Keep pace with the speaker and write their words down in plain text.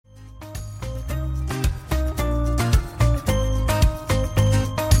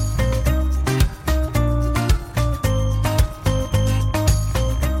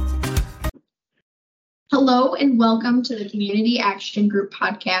Hello and welcome to the Community Action Group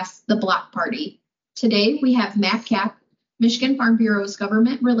podcast, The Block Party. Today we have Matt Kapp, Michigan Farm Bureau's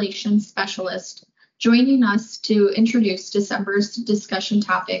Government Relations Specialist, joining us to introduce December's discussion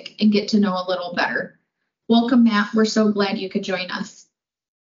topic and get to know a little better. Welcome, Matt. We're so glad you could join us.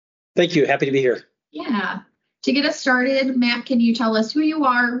 Thank you. Happy to be here. Yeah. To get us started, Matt, can you tell us who you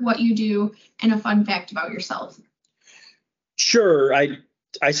are, what you do, and a fun fact about yourself? Sure.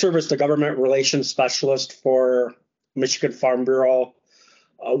 I serve as the Government Relations Specialist for Michigan Farm Bureau,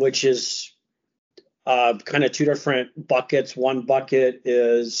 which is kind of two different buckets. One bucket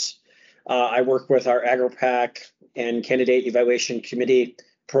is I work with our AgriPac and Candidate Evaluation Committee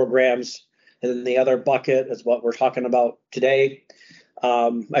programs. And then the other bucket is what we're talking about today.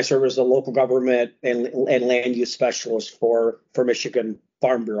 I serve as the local government and land use specialist for Michigan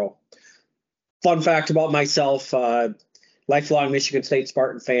Farm Bureau. Fun fact about myself, lifelong Michigan State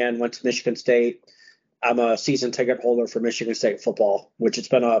Spartan fan, went to Michigan State. I'm a season ticket holder for Michigan State football, which it's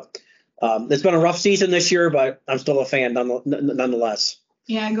been a rough season this year, but I'm still a fan nonetheless.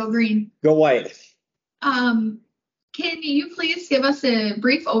 Yeah, go green. Go white. Can you please give us a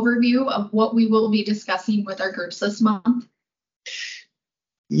brief overview of what we will be discussing with our groups this month?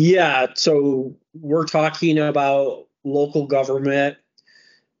 Yeah, so we're talking about local government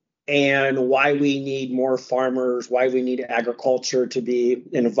and why we need more farmers, why we need agriculture to be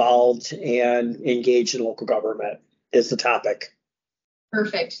involved and engaged in local government is the topic.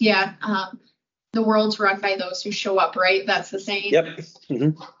 Perfect. Yeah. The world's run by those who show up, right? That's the saying. Yep.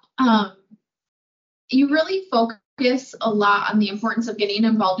 Mm-hmm. You really focus a lot on the importance of getting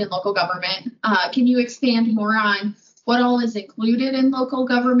involved in local government. Can you expand more on what all is included in local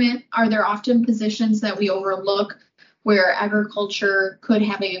government? Are there often positions that we overlook where agriculture could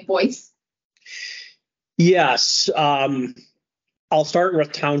have a voice? Yes. I'll start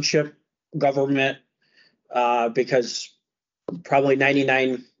with township government because probably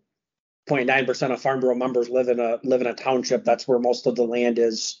 99.9% of Farm Bureau members live in a township. That's where most of the land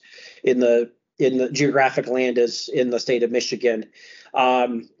is in the geographic land is in the state of Michigan.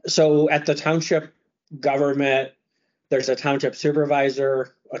 So at the township government, there's a township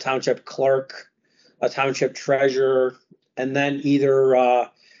supervisor, a township clerk, a township treasurer, and then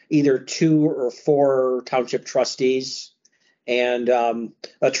either 2 or 4 township trustees. And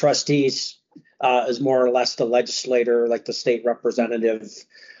a trustees is more or less the legislator, like the state representatives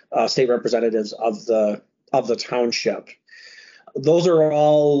of the township. Those are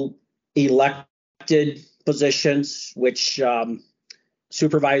all elected positions, which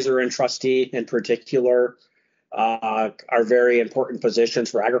supervisor and trustee in particular are very important positions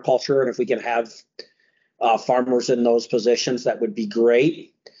for agriculture. And if we can have farmers in those positions, that would be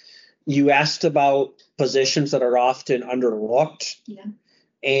great. You asked about positions that are often underlooked. Yeah.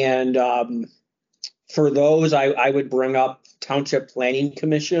 And for those, I would bring up township planning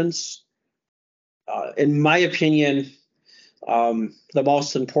commissions. In my opinion, the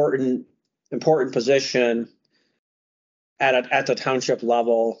most important position at the township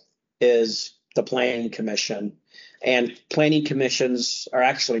level is the planning commission. And planning commissions are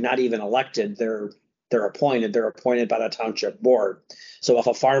actually not even elected. They're appointed. They're appointed by the township board. So if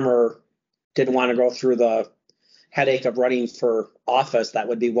a farmer didn't want to go through the headache of running for office, that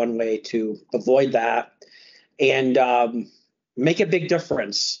would be one way to avoid that and make a big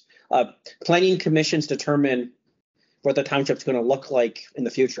difference. Planning commissions determine what the township's going to look like in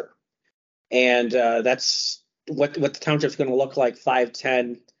the future. And that's what the township's going to look like 5,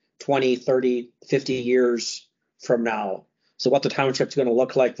 10, 20, 30, 50 years from now. So what the township's going to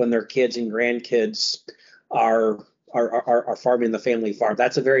look like when their kids and grandkids are farming the family farm.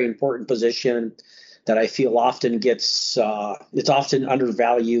 That's a very important position that I feel often gets it's often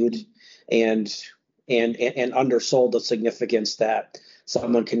undervalued and undersold the significance that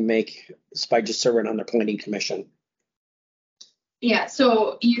someone can make by just serving on the planning commission. Yeah,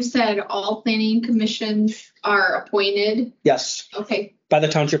 so you said all planning commissions are appointed? Yes. Okay. By the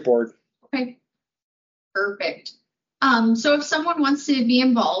township board. Okay. Perfect. So if someone wants to be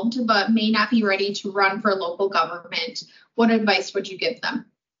involved but may not be ready to run for local government, what advice would you give them?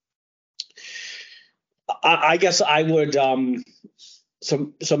 I guess I would.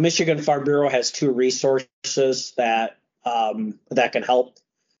 So Michigan Farm Bureau has 2 resources that can help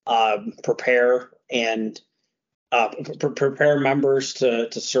prepare members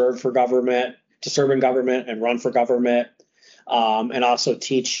to serve for government, to serve in government and run for government, and also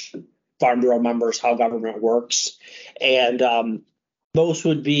teach Farm Bureau members how government works. And those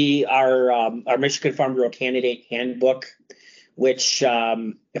would be our Michigan Farm Bureau Candidate Handbook, which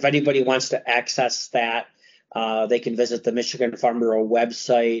if anybody wants to access that, they can visit the Michigan Farm Bureau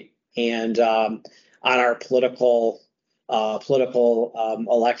website. And on our political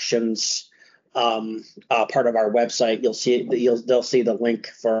elections part of our website. They'll see the link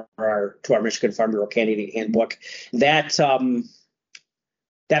to our Michigan Farm Bureau Candidate Handbook. That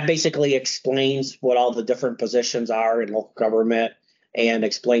basically explains what all the different positions are in local government and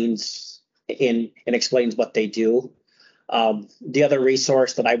explains what they do. The other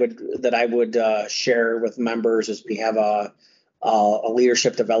resource that I would share with members is we have a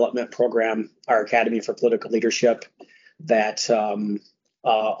leadership development program, our Academy for Political Leadership, that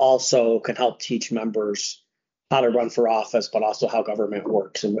also can help teach members how to run for office, but also how government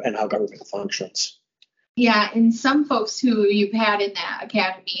works and how government functions. Yeah, and some folks who you've had in that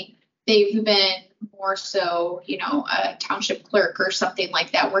academy, they've been more so, a township clerk or something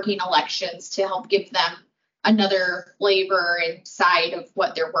like that, working elections to help give them another flavor and side of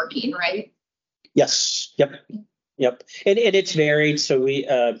what they're working, right? Yes. Yep. And it's varied. So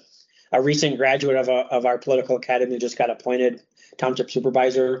a recent graduate of our political academy just got appointed township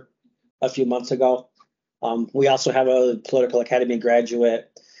supervisor a few months ago. We also have a political academy graduate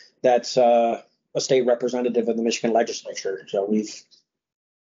that's a state representative in the Michigan legislature. So we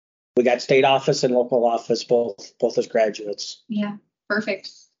got state office and local office both as graduates. Yeah, perfect.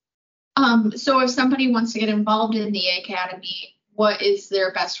 So if somebody wants to get involved in the academy, what is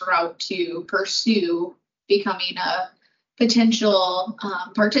their best route to pursue becoming a potential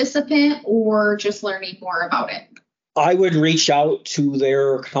participant or just learning more about it? I would reach out to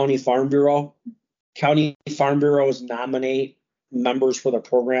their county farm bureau. County farm bureaus nominate members for the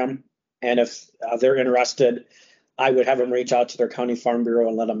program, and if they're interested, I would have them reach out to their county farm bureau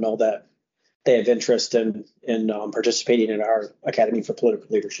and let them know that they have interest in participating in our Academy for Political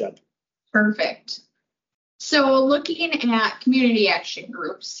Leadership. Perfect. So looking at community action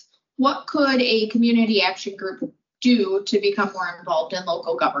groups, what could a community action group do to become more involved in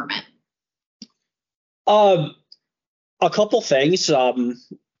local government? A couple things.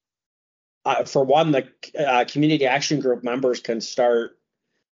 For one, the community action group members can start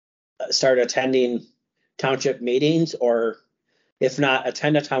attending township meetings, or if not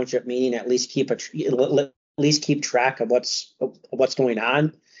attend a township meeting, at least keep track of what's going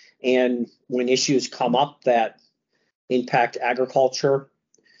on. And when issues come up that impact agriculture,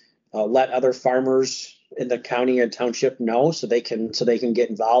 let other farmers in the county and township know so they can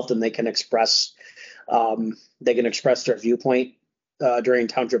get involved and they can express their viewpoint during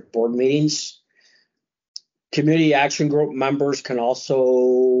township board meetings. Community action group members can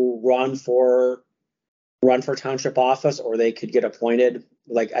also run for township office, or they could get appointed.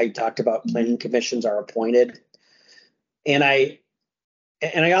 Like I talked about, planning commissions are appointed. And I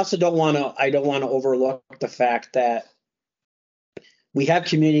also don't want to overlook the fact that we have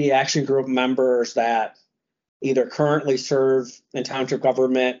community action group members that either currently serve in township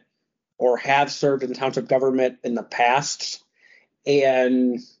government or have served in township government in the past.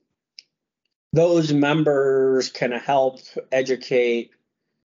 And those members can help educate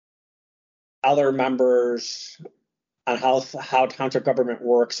other members on how township government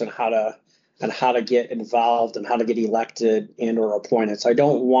works and how to get involved and how to get elected and or appointed. So I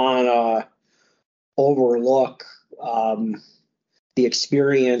don't want to overlook the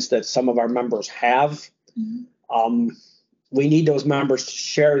experience that some of our members have. Mm-hmm. We need those members to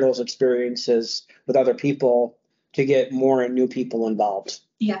share those experiences with other people to get more and new people involved.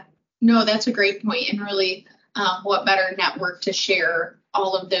 Yeah, no, that's a great point. And really, what better network to share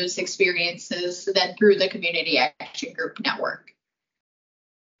all of those experiences than through the Community Action Group network.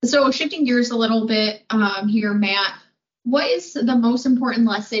 So shifting gears a little bit here, Matt, what is the most important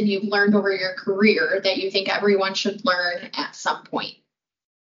lesson you've learned over your career that you think everyone should learn at some point?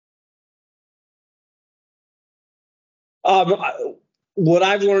 What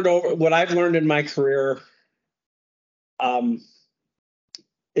I've learned in my career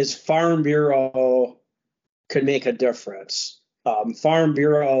is Farm Bureau could make a difference. Farm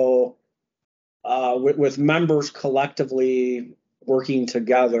Bureau, with members collectively working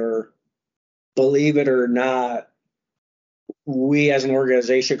together, believe it or not, we as an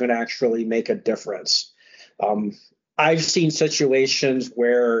organization can actually make a difference. I've seen situations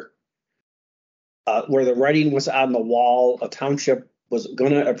where the writing was on the wall. A township was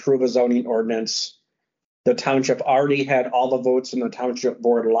going to approve a zoning ordinance. The township already had all the votes in the township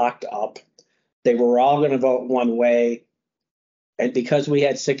board locked up. They were all going to vote one way. And because we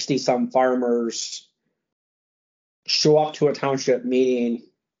had 60 some farmers show up to a township meeting,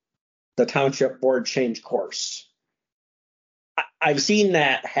 the township board changed course. I've seen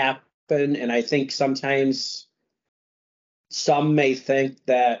that happen, and I think sometimes some may think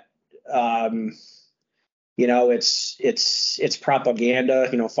that It's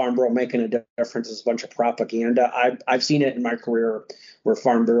propaganda. Farm Bureau making a difference is a bunch of propaganda. I've seen it in my career where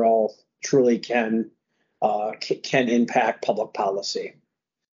Farm Bureau truly can impact public policy,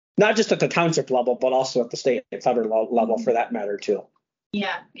 not just at the township level, but also at the state and federal level for that matter too.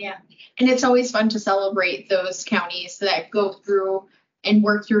 Yeah. And it's always fun to celebrate those counties that go through and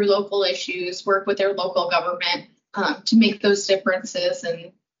work through local issues, work with their local government to make those differences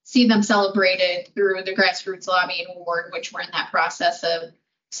and see them celebrated through the Grassroots Lobbying Award, which we're in that process of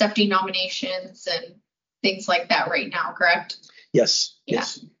accepting nominations and things like that right now, correct? Yes. Yeah.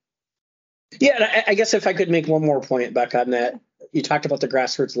 Yes. Yeah, and I guess if I could make one more point back on that, you talked about the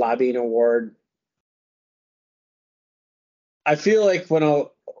Grassroots Lobbying Award. I feel like when a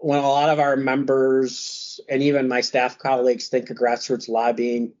lot of our members and even my staff colleagues think of grassroots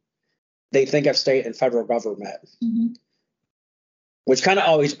lobbying, they think of state and federal government, which kind of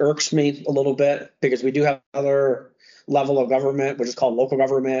always irks me a little bit because we do have another level of government, which is called local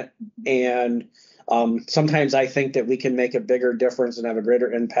government. And sometimes I think that we can make a bigger difference and have a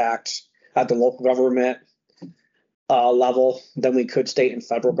greater impact at the local government level than we could state and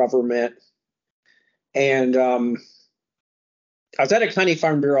federal government. And I was at a county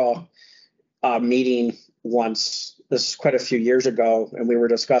farm bureau meeting once, this is quite a few years ago, and we were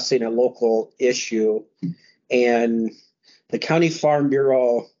discussing a local issue, and the county farm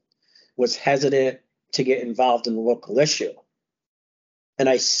bureau was hesitant to get involved in the local issue. And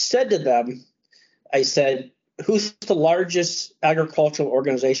I said to them, I said, who's the largest agricultural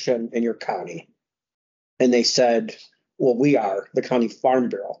organization in your county? And they said, well, we are the county farm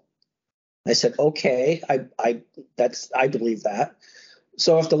bureau. I said, okay, I believe that.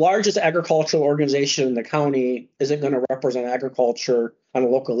 So if the largest agricultural organization in the county isn't going to represent agriculture on a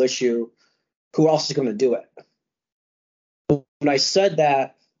local issue, who else is going to do it? When I said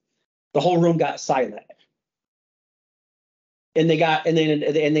that, the whole room got silent. And they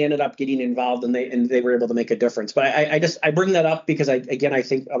ended up getting involved and they were able to make a difference. But I bring that up because I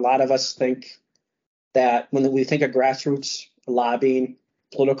think a lot of us think that when we think of grassroots lobbying,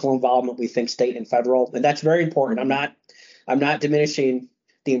 political involvement, we think state and federal, and that's very important. I'm not diminishing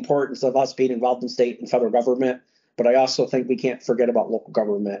the importance of us being involved in state and federal government, but I also think we can't forget about local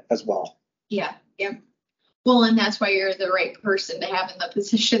government as well. Yeah. Well, and that's why you're the right person to have in the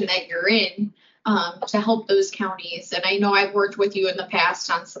position that you're in to help those counties. And I know I've worked with you in the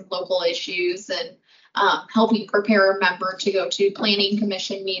past on some local issues and helping prepare a member to go to planning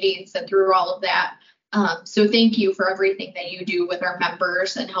commission meetings and through all of that. So thank you for everything that you do with our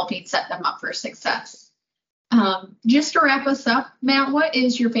members and helping set them up for success. Just to wrap us up, Matt, what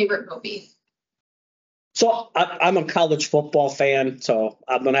is your favorite movie? So I'm a college football fan, so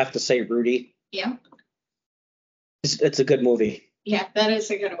I'm going to have to say Rudy. Yeah. It's a good movie. Yeah, that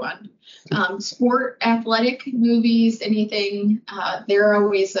is a good one. Sport, athletic movies, anything, they're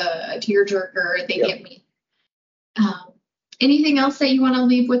always a tearjerker. They get me. Anything else that you want to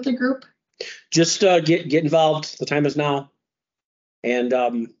leave with the group? Just get involved. The time is now. And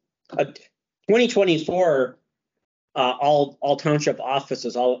 2024, all township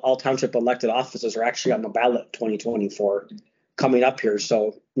offices, all township elected offices are actually on the ballot 2024 coming up here.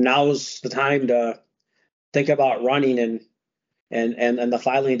 So now's the time to think about running and the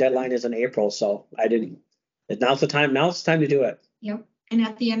filing deadline is in April. So now's the time to do it. Yep. And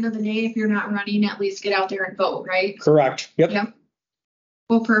at the end of the day, if you're not running, at least get out there and vote, right? Correct. Yep.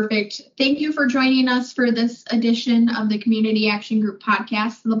 Well, perfect. Thank you for joining us for this edition of the Community Action Group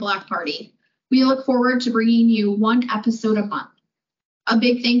podcast, The Block Party. We look forward to bringing you one episode a month. A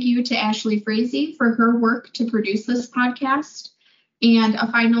big thank you to Ashley Frazee for her work to produce this podcast. And a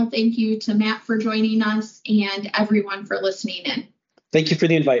final thank you to Matt for joining us and everyone for listening in. Thank you for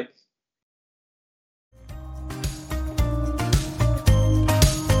the invite.